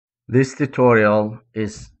This tutorial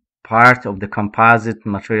is part of the composite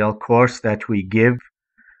material course that we give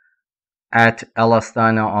at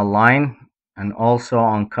LS-DYNA online and also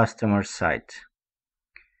on customer site.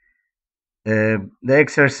 The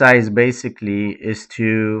exercise basically is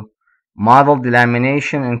to model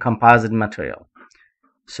delamination in composite material.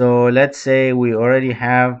 So let's say we already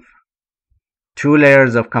have two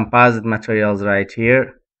layers of composite materials right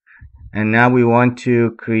here, and now we want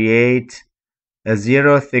to create a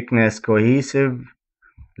zero thickness cohesive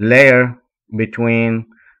layer between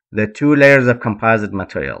the two layers of composite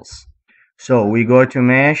materials. So we go to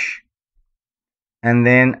mesh and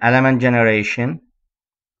then element generation,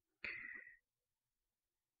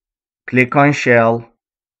 click on shell,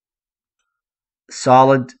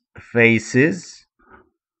 solid faces,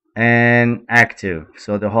 and active.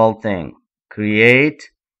 So the whole thing, create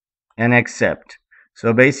and accept.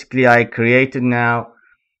 So basically I created now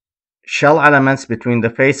shell elements between the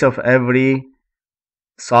face of every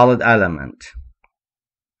solid element.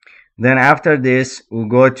 Then after this we'll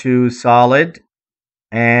go to solid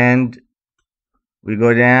and we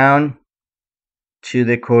go down to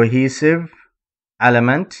the cohesive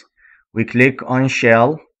element. We click on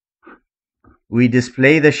shell. We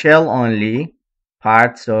display the shell only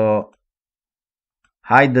part, so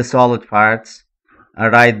hide the solid parts,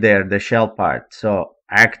 and right there the shell part. So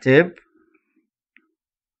active,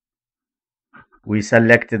 we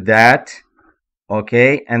selected that,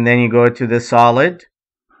 okay, and then you go to the solid.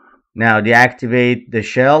 Now deactivate the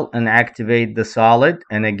shell and activate the solid,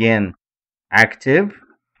 and again active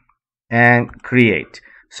and create.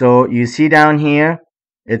 So you see down here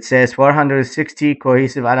it says 460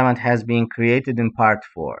 cohesive element has been created in part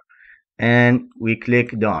 4, and we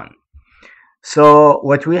click done. So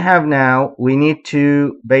what we have now, we need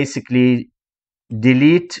to basically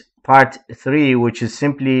delete part 3, which is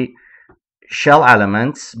simply shell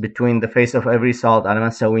elements between the face of every solid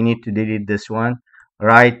element. So we need to delete this one.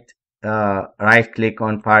 Right click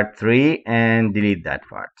on part 3 and delete that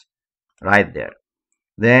part right there.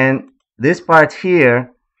 Then this part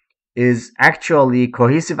here is actually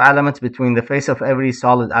cohesive elements between the face of every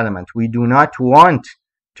solid element. We do not want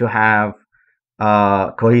to have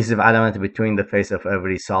cohesive element between the face of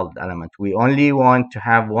every solid element. We only want to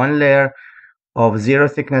have one layer of zero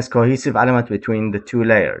thickness cohesive element between the two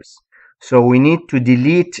layers. So we need to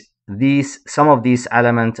delete some of these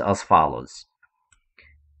elements as follows.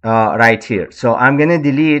 Right here. So I'm going to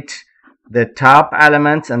delete the top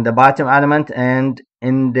elements and the bottom element, and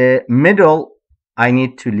in the middle I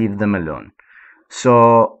need to leave them alone.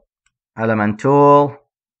 So element tool,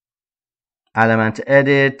 element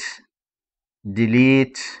edit,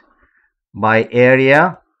 delete by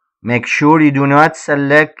area. Make sure you do not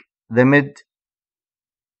select the mid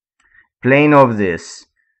plane of this,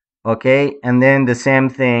 okay, and then the same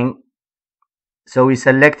thing. So we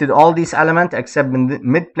selected all these elements except the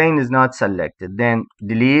mid plane is not selected. Then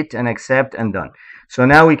delete and accept and done. So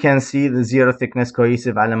now we can see the zero thickness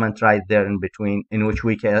cohesive element right there in between, in which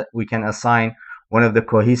we can assign one of the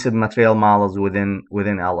cohesive material models within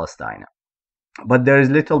LS-DYNA. But there is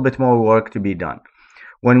little bit more work to be done.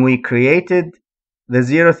 When we created the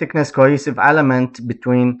zero thickness cohesive element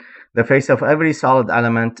between the face of every solid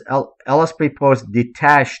element, LS Prepost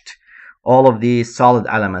detached all of these solid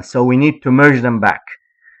elements. So we need to merge them back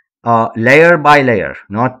layer by layer,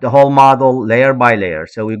 not the whole model, layer by layer.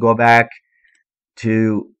 So we go back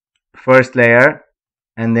to first layer,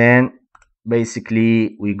 and then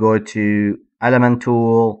basically we go to element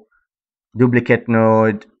tool, duplicate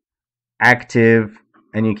node, active,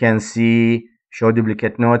 and you can see show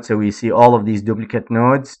duplicate nodes. So we see all of these duplicate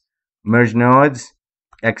nodes, merge nodes,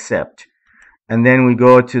 accept, and then we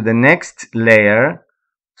go to the next layer.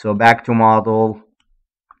 So back to model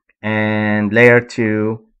and layer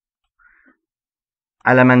 2,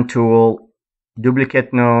 element tool,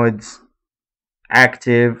 duplicate nodes,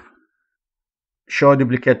 active, show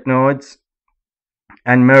duplicate nodes,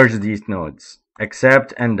 and merge these nodes,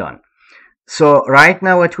 accept and done. So right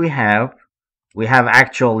now what we have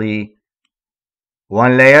actually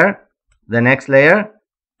one layer, the next layer,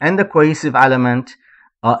 and the cohesive element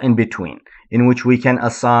in between, in which we can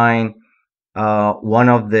assign one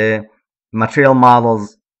of the material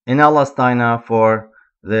models in LS-DYNA for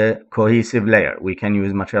the cohesive layer. We can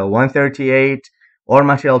use material 138 or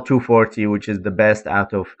material 240, which is the best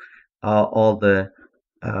out of all the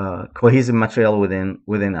cohesive material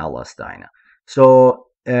within LS-DYNA. So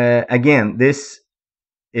again, this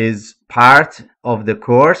is part of the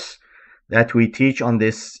course that we teach on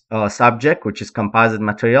this subject, which is composite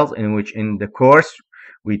materials, in which in the course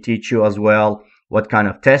we teach you as well what kind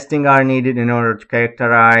of testing are needed in order to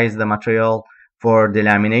characterize the material for the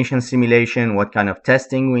lamination simulation, what kind of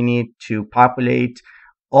testing we need to populate,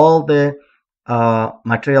 all the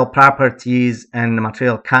material properties and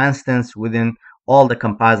material constants within all the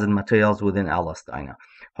composite materials within LS-DYNA.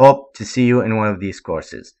 Hope to see you in one of these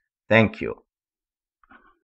courses. Thank you.